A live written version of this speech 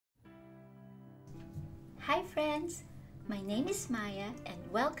Hi friends, my name is Maya and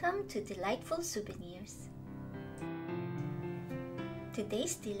welcome to Delightful Souvenirs.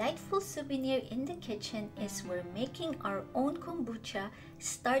 Today's delightful souvenir in the kitchen is we're making our own kombucha,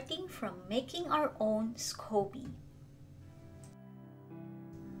 starting from making our own SCOBY.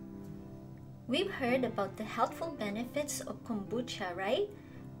 We've heard about the healthful benefits of kombucha, right?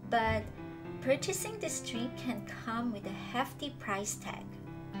 But purchasing this drink can come with a hefty price tag.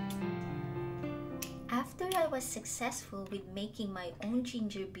 After I was successful with making my own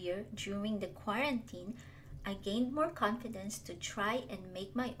ginger beer during the quarantine, I gained more confidence to try and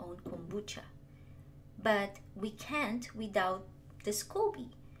make my own kombucha. But we can't without the SCOBY.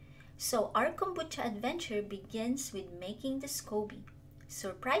 So our kombucha adventure begins with making the SCOBY.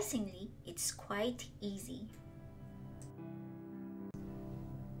 Surprisingly, it's quite easy.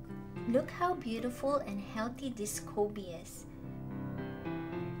 Look how beautiful and healthy this SCOBY is.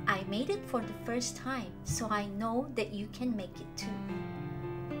 I made it for the first time, so I know that you can make it too.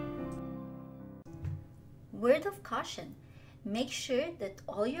 Word of caution, make sure that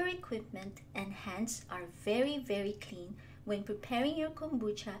all your equipment and hands are very clean when preparing your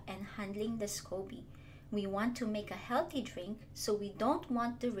kombucha and handling the SCOBY. We want to make a healthy drink, so we don't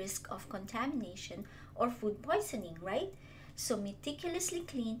want the risk of contamination or food poisoning, right? So meticulously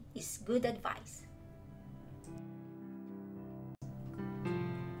clean is good advice.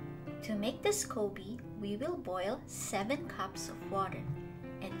 To make the SCOBY, we will boil 7 cups of water.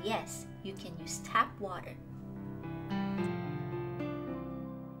 And yes, you can use tap water.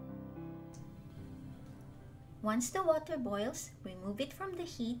 Once the water boils, remove it from the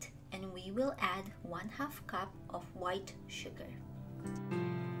heat and we will add 1/2 cup of white sugar.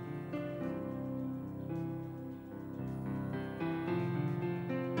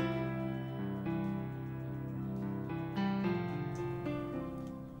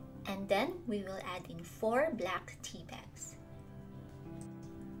 And then we will add in 4 black tea bags.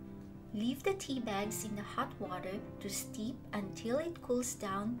 Leave the tea bags in the hot water to steep until it cools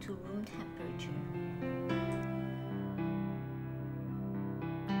down to room temperature.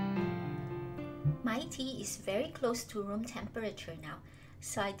 My tea is very close to room temperature now,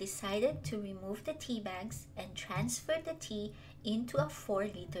 so I decided to remove the tea bags and transfer the tea into a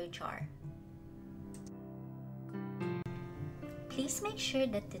 4-liter jar. Please make sure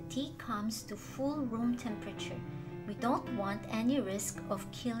that the tea comes to full room temperature. We don't want any risk of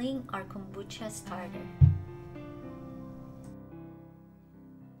killing our kombucha starter.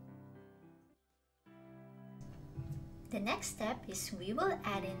 The next step is we will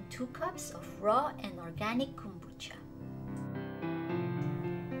add in 2 cups of raw and organic kombucha.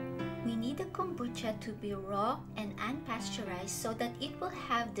 We need the kombucha to be raw and unpasteurized so that it will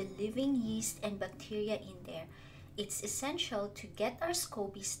have the living yeast and bacteria in there. It's essential to get our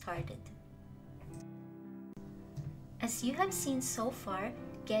SCOBY started. As you have seen so far,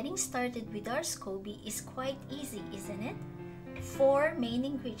 getting started with our SCOBY is quite easy, isn't it? 4 main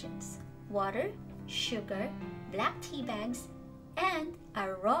ingredients: water, sugar, black tea bags, and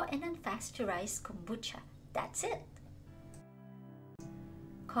a raw and unpasteurized kombucha. That's it.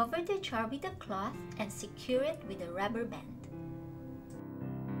 Cover the jar with a cloth and secure it with a rubber band.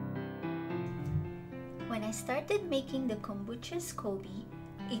 When I started making the kombucha SCOBY,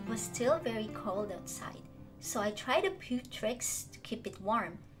 it was still very cold outside, so I tried a few tricks to keep it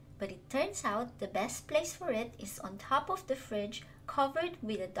warm, but it turns out the best place for it is on top of the fridge covered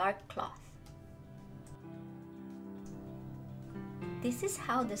with a dark cloth. This is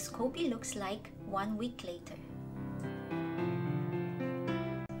how the SCOBY looks like 1 week later.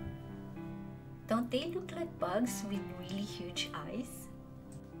 Don't they look like bugs with really huge eyes?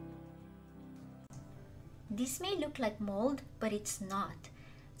 This may look like mold, but it's not.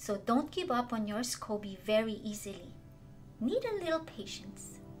 So don't give up on your SCOBY very easily. Need a little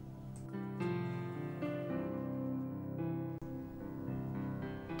patience.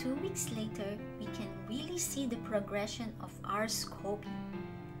 Two weeks later, we can really see the progression of our SCOBY.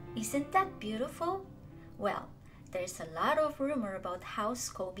 Isn't that beautiful? Well, there's a lot of rumor about how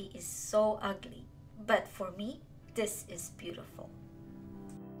SCOBY is so ugly, but for me, this is beautiful.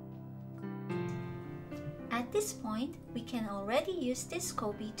 At this point, we can already use this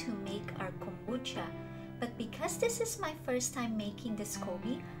SCOBY to make our kombucha, but because this is my first time making the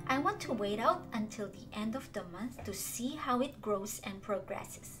SCOBY, I want to wait out until the end of the month to see how it grows and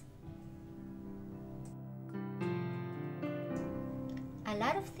progresses. A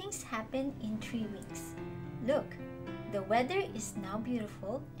lot of things happen in 3 weeks. Look, the weather is now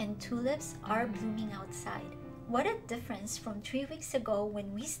beautiful and tulips are blooming outside. What a difference from 3 weeks ago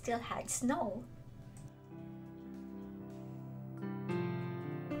when we still had snow.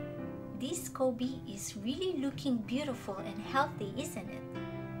 this SCOBY is really looking beautiful and healthy, isn't it?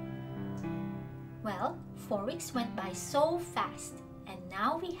 Well, 4 weeks went by so fast, and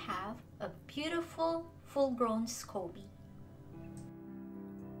now we have a beautiful full-grown SCOBY.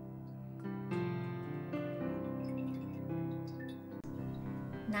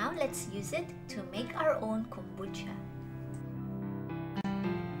 Now let's use it to make our own kombucha.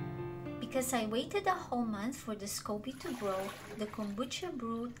 Because I waited a whole month for the SCOBY to grow, the kombucha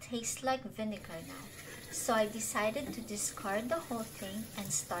brew tastes like vinegar now. So I decided to discard the whole thing and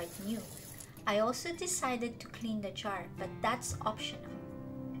start new. I also decided to clean the jar, but that's optional.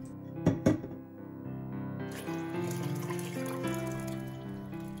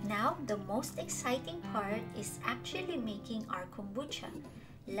 Now the most exciting part is actually making our kombucha.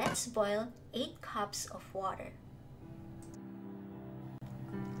 Let's boil 8 cups of water.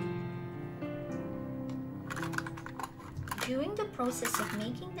 During the process of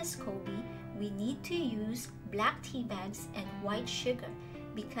making the SCOBY, we need to use black tea bags and white sugar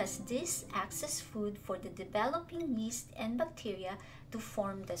because this acts as food for the developing yeast and bacteria to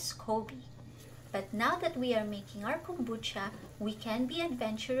form the SCOBY. But now that we are making our kombucha, we can be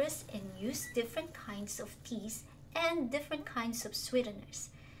adventurous and use different kinds of teas and different kinds of sweeteners.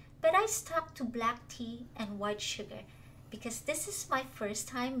 But I stuck to black tea and white sugar because this is my first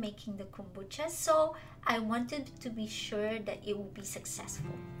time making the kombucha, so I wanted to be sure that it will be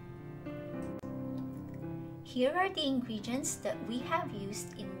successful. Here are the ingredients that we have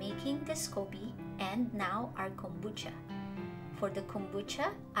used in making the SCOBY and now our kombucha. For the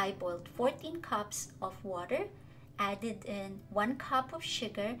kombucha, I boiled 14 cups of water, added in 1 cup of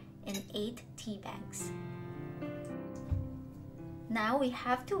sugar and 8 tea bags. Now we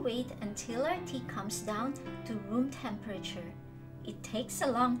have to wait until our tea comes down to room temperature. It takes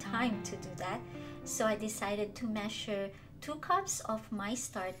a long time to do that, so I decided to measure 2 cups of my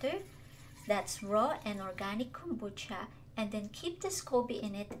starter, that's raw and organic kombucha, and then keep the SCOBY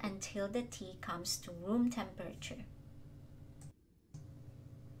in it until the tea comes to room temperature.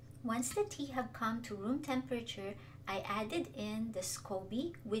 Once the tea have come to room temperature, I added in the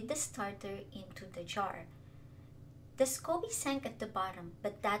SCOBY with the starter into the jar. The SCOBY sank at the bottom,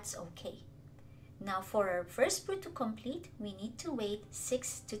 but that's okay. Now for our first brew to complete, we need to wait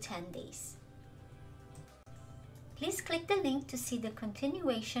 6 to 10 days. Please click the link to see the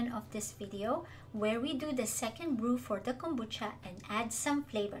continuation of this video where we do the second brew for the kombucha and add some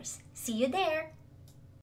flavors. See you there!